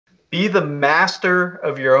Be the master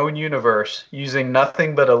of your own universe using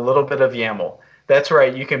nothing but a little bit of YAML. That's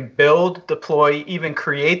right, you can build, deploy, even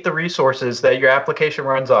create the resources that your application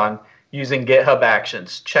runs on using GitHub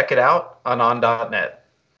Actions. Check it out on on.net.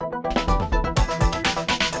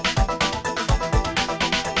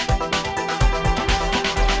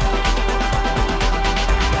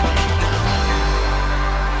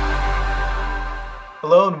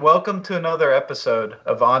 Hello and welcome to another episode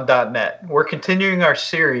of On.net. We're continuing our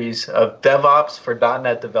series of DevOps for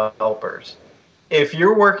 .NET developers. If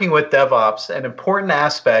you're working with DevOps, an important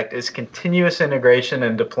aspect is continuous integration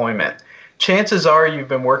and deployment. Chances are you've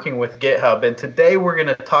been working with GitHub, and today we're going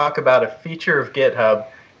to talk about a feature of GitHub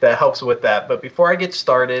that helps with that. But before I get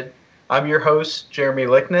started, I'm your host, Jeremy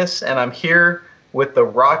Lickness, and I'm here with the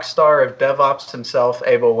rock star of DevOps himself,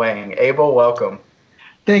 Abel Wang. Abel, welcome.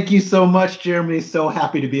 Thank you so much, Jeremy. So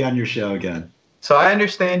happy to be on your show again. So I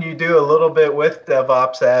understand you do a little bit with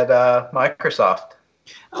DevOps at Microsoft.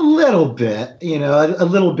 A little bit, a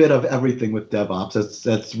little bit of everything with DevOps.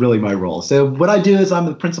 That's really my role. So what I do is I'm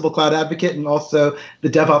the principal cloud advocate and also the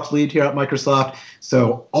DevOps lead here at Microsoft.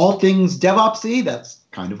 So all things DevOps-y, that's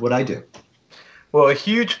kind of what I do. Well, a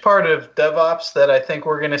huge part of DevOps that I think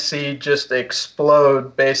we're going to see just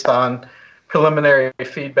explode based on preliminary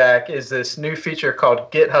feedback is this new feature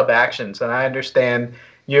called GitHub Actions, and I understand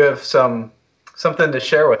you have something to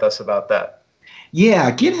share with us about that.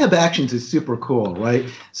 Yeah, GitHub Actions is super cool, right?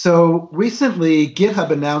 So recently,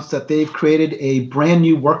 GitHub announced that they've created a brand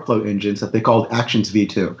new workflow engine that they called Actions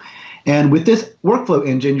V2. And with this workflow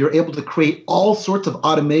engine, you're able to create all sorts of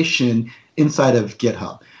automation inside of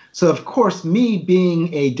GitHub. So of course, me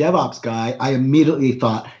being a DevOps guy, I immediately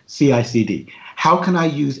thought CI/CD. How can I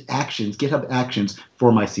use Actions, GitHub Actions,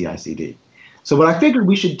 for my CI/CD? So what I figured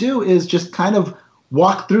we should do is just kind of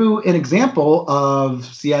walk through an example of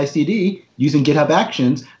CI/CD using GitHub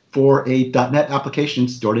Actions for a .NET application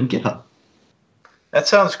stored in GitHub. That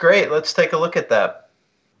sounds great. Let's take a look at that.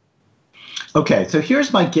 Okay, so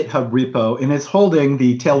here's my GitHub repo, and it's holding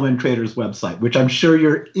the Tailwind Traders website, which I'm sure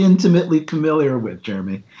you're intimately familiar with,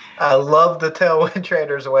 Jeremy. I love the Tailwind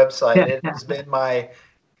Traders website. It has been my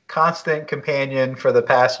constant companion for the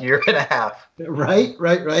past year and a half.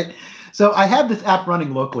 Right. So I have this app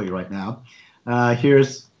running locally right now.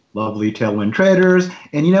 Here's lovely Tailwind Traders,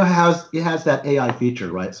 and you know how it has that AI feature,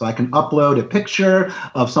 right? So I can upload a picture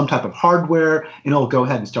of some type of hardware, and it'll go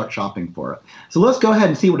ahead and start shopping for it. So let's go ahead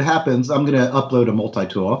and see what happens. I'm going to upload a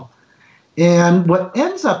multi-tool, and what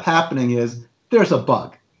ends up happening is there's a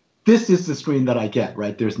bug. This is the screen that I get,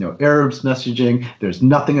 right? There's no errors messaging. There's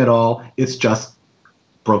nothing at all. It's just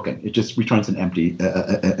broken. It just returns an empty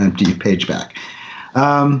page back.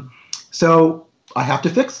 So I have to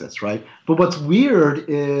fix this, right? But what's weird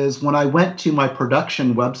is when I went to my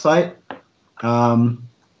production website,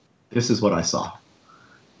 this is what I saw.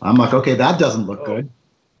 I'm like, okay, that doesn't look good.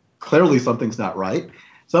 Clearly something's not right.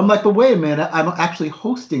 So I'm like, but wait a minute, I'm actually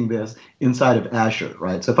hosting this inside of Azure,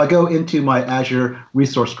 right? So if I go into my Azure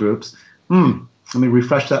resource groups, let me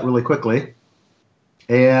refresh that really quickly.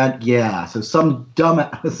 And yeah, so some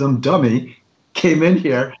dummy came in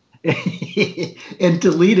here and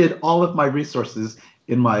deleted all of my resources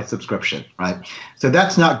in my subscription, right? So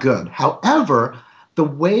that's not good. However, the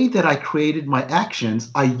way that I created my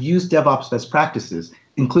actions, I used DevOps best practices,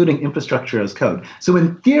 including infrastructure as code. So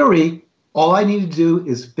in theory, all I need to do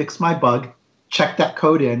is fix my bug, check that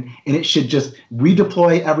code in, and it should just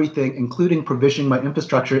redeploy everything, including provisioning my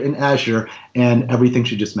infrastructure in Azure, and everything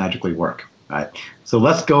should just magically work. Right. So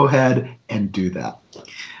let's go ahead and do that.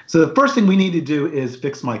 So the first thing we need to do is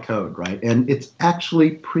fix my code, right? And it's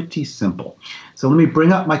actually pretty simple. So let me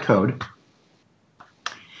bring up my code.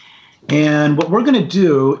 And what we're going to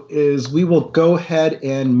do is we will go ahead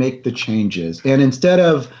and make the changes. And instead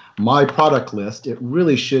of my product list, it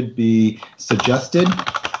really should be suggested,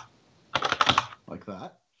 like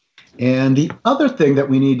that. And the other thing that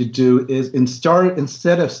we need to do is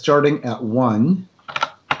instead of starting at 1,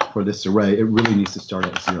 for this array, it really needs to start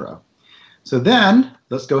at 0. So then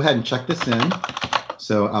let's go ahead and check this in.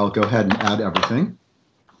 So I'll go ahead and add everything.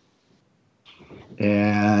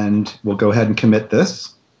 And we'll go ahead and commit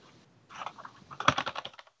this.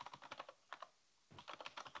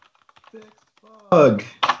 Fix bug.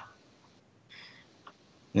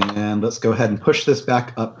 And let's go ahead and push this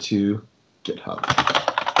back up to GitHub.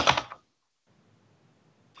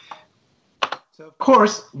 So of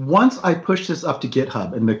course, once I push this up to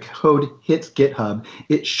GitHub and the code hits GitHub,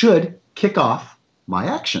 it should kick off my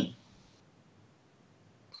action.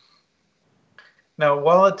 Now,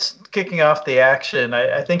 while it's kicking off the action,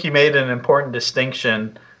 I think you made an important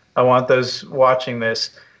distinction. I want those watching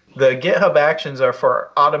this. The GitHub Actions are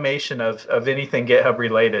for automation of anything GitHub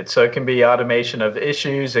related. So it can be automation of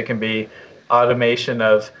issues, it can be automation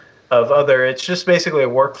of other. It's just basically a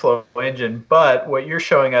workflow engine. But what you're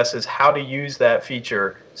showing us is how to use that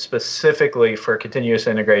feature specifically for continuous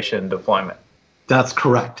integration and deployment. That's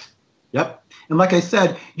correct. Yep. And like I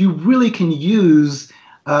said, you really can use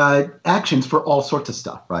actions for all sorts of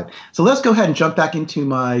stuff, right? So let's go ahead and jump back into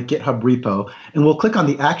my GitHub repo, and we'll click on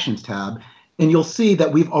the Actions tab, and you'll see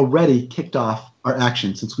that we've already kicked off our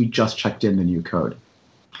action since we just checked in the new code.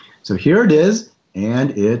 So here it is,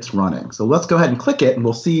 and it's running. So let's go ahead and click it, and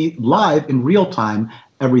we'll see live in real time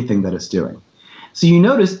everything that it's doing. So you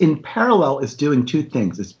notice in parallel it's doing two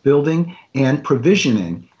things. It's building and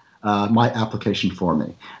provisioning my application for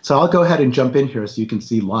me. So I'll go ahead and jump in here so you can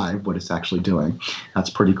see live what it's actually doing.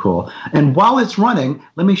 That's pretty cool. And while it's running,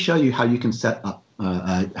 let me show you how you can set up,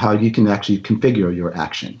 how you can actually configure your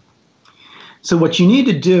action. So what you need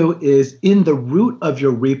to do is in the root of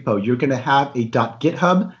your repo, you're going to have a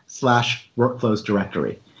 .github/workflows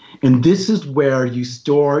directory. And this is where you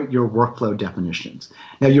store your workflow definitions.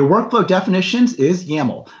 Now your workflow definitions is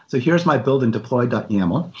YAML. So here's my build and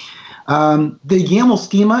deploy.yaml. The YAML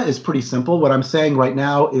schema is pretty simple. What I'm saying right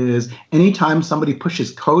now is anytime somebody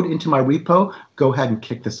pushes code into my repo, go ahead and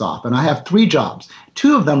kick this off. And I have 3 jobs.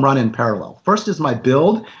 2 of them run in parallel. First is my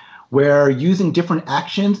build, where using different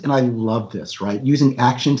actions, and I love this, right? Using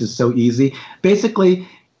actions is so easy. Basically,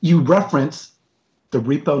 you reference the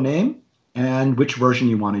repo name and which version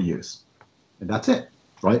you want to use. And that's it,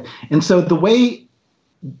 right? And so the way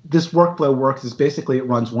this workflow works is basically it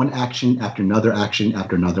runs one action after another action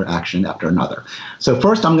after another action after another. So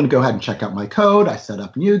first I'm going to go ahead and check out my code. I set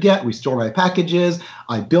up NuGet, we store my packages,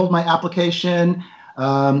 I build my application,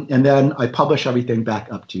 and then I publish everything back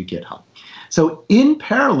up to GitHub. So in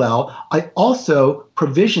parallel, I also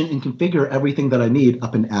provision and configure everything that I need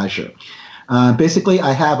up in Azure. Basically,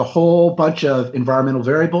 I have a whole bunch of environmental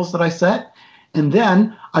variables that I set, and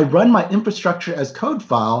then I run my infrastructure as code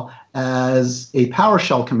file as a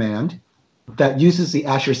PowerShell command that uses the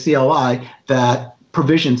Azure CLI that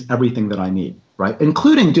provisions everything that I need, right?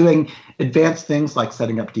 Including doing advanced things like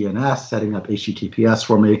setting up DNS, setting up HTTPS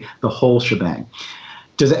for me, the whole shebang.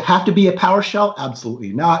 Does it have to be a PowerShell?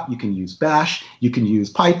 Absolutely not. You can use Bash, you can use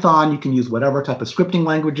Python, you can use whatever type of scripting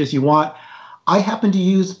languages you want. I happen to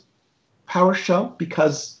use PowerShell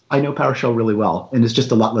because I know PowerShell really well, and it's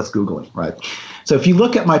just a lot less Googling, right? So if you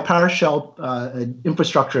look at my PowerShell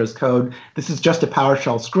infrastructure as code, this is just a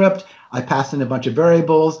PowerShell script. I pass in a bunch of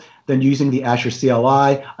variables. Then using the Azure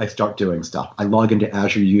CLI, I start doing stuff. I log into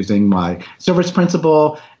Azure using my service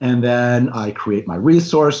principal, and then I create my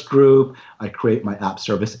resource group. I create my app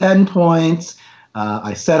service endpoints.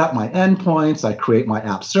 I set up my endpoints. I create my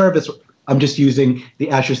app service. I'm just using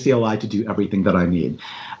the Azure CLI to do everything that I need.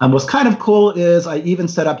 What's kind of cool is I even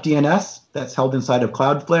set up DNS that's held inside of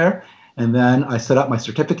Cloudflare, and then I set up my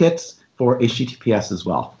certificates for HTTPS as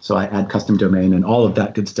well. So I add custom domain and all of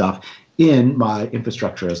that good stuff in my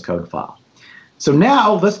infrastructure as code file. So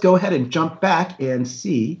now let's go ahead and jump back and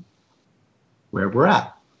see where we're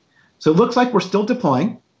at. So it looks like we're still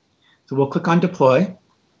deploying. So we'll click on deploy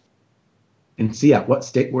and see at what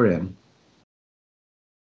state we're in.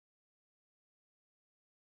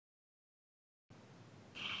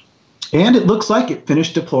 And it looks like it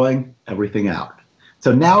finished deploying everything out.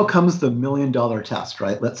 So now comes the $1 million test,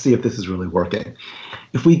 right? Let's see if this is really working.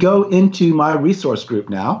 If we go into my resource group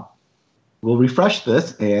now, we'll refresh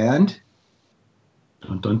this, and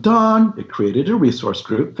dun, dun, dun, it created a resource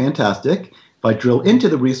group. Fantastic. If I drill into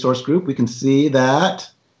the resource group, we can see that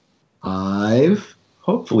I've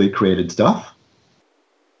hopefully created stuff.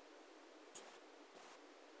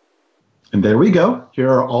 And there we go. Here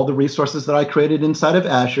are all the resources that I created inside of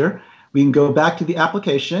Azure. We can go back to the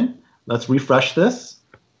application. Let's refresh this.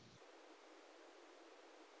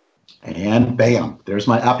 And bam, there's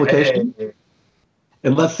my application. Hey.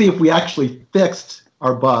 And let's see if we actually fixed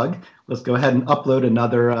our bug. Let's go ahead and upload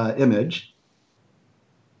another image.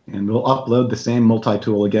 And we'll upload the same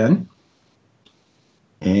multi-tool again.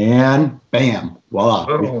 And bam,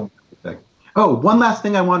 voila. Oh, one last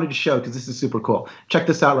thing I wanted to show, because this is super cool. Check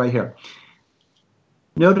this out right here.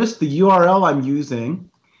 Notice the URL I'm using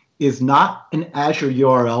is not an Azure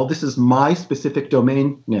URL. This is my specific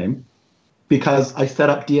domain name because I set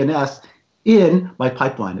up DNS in my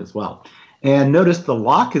pipeline as well. And notice the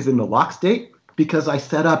lock is in the lock state because I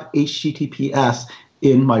set up HTTPS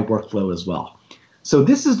in my workflow as well. So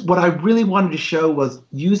this is what I really wanted to show was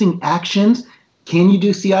using actions. Can you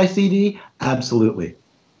do CI/CD? Absolutely.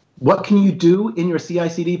 What can you do in your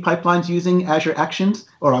CI/CD pipelines using Azure Actions,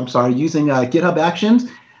 or I'm sorry, using GitHub Actions?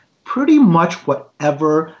 Pretty much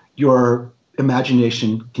whatever your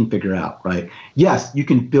imagination can figure out, right? Yes, you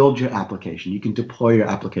can build your application, you can deploy your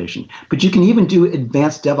application, but you can even do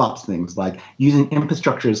advanced DevOps things like using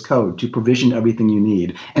infrastructure as code to provision everything you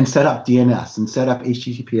need and set up DNS and set up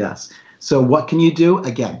HTTPS. So what can you do?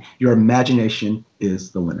 Again, your imagination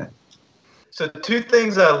is the limit. So two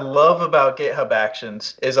things I love about GitHub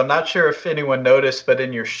Actions is I'm not sure if anyone noticed, but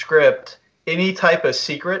in your script, any type of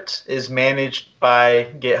secrets is managed by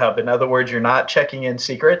GitHub. In other words, you're not checking in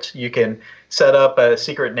secrets. You can set up a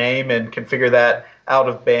secret name and configure that out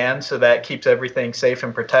of band, so that keeps everything safe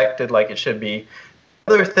and protected like it should be.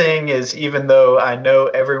 The other thing is, even though I know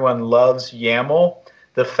everyone loves YAML,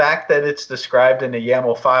 the fact that it's described in a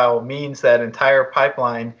YAML file means that entire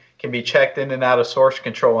pipeline can be checked in and out of source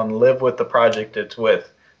control and live with the project it's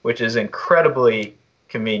with, which is incredibly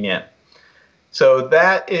convenient. So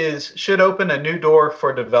that should open a new door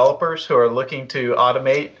for developers who are looking to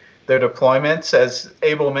automate their deployments. As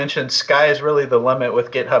Abel mentioned, sky is really the limit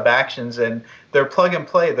with GitHub Actions, and they're plug and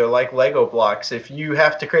play. They're like Lego blocks. If you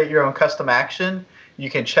have to create your own custom action, you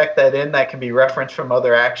can check that in. That can be referenced from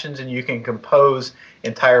other actions, and you can compose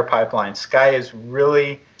entire pipelines. Sky is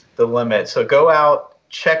really the limit. So go out,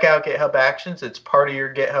 check out GitHub Actions. It's part of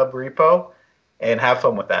your GitHub repo, and have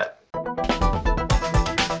fun with that.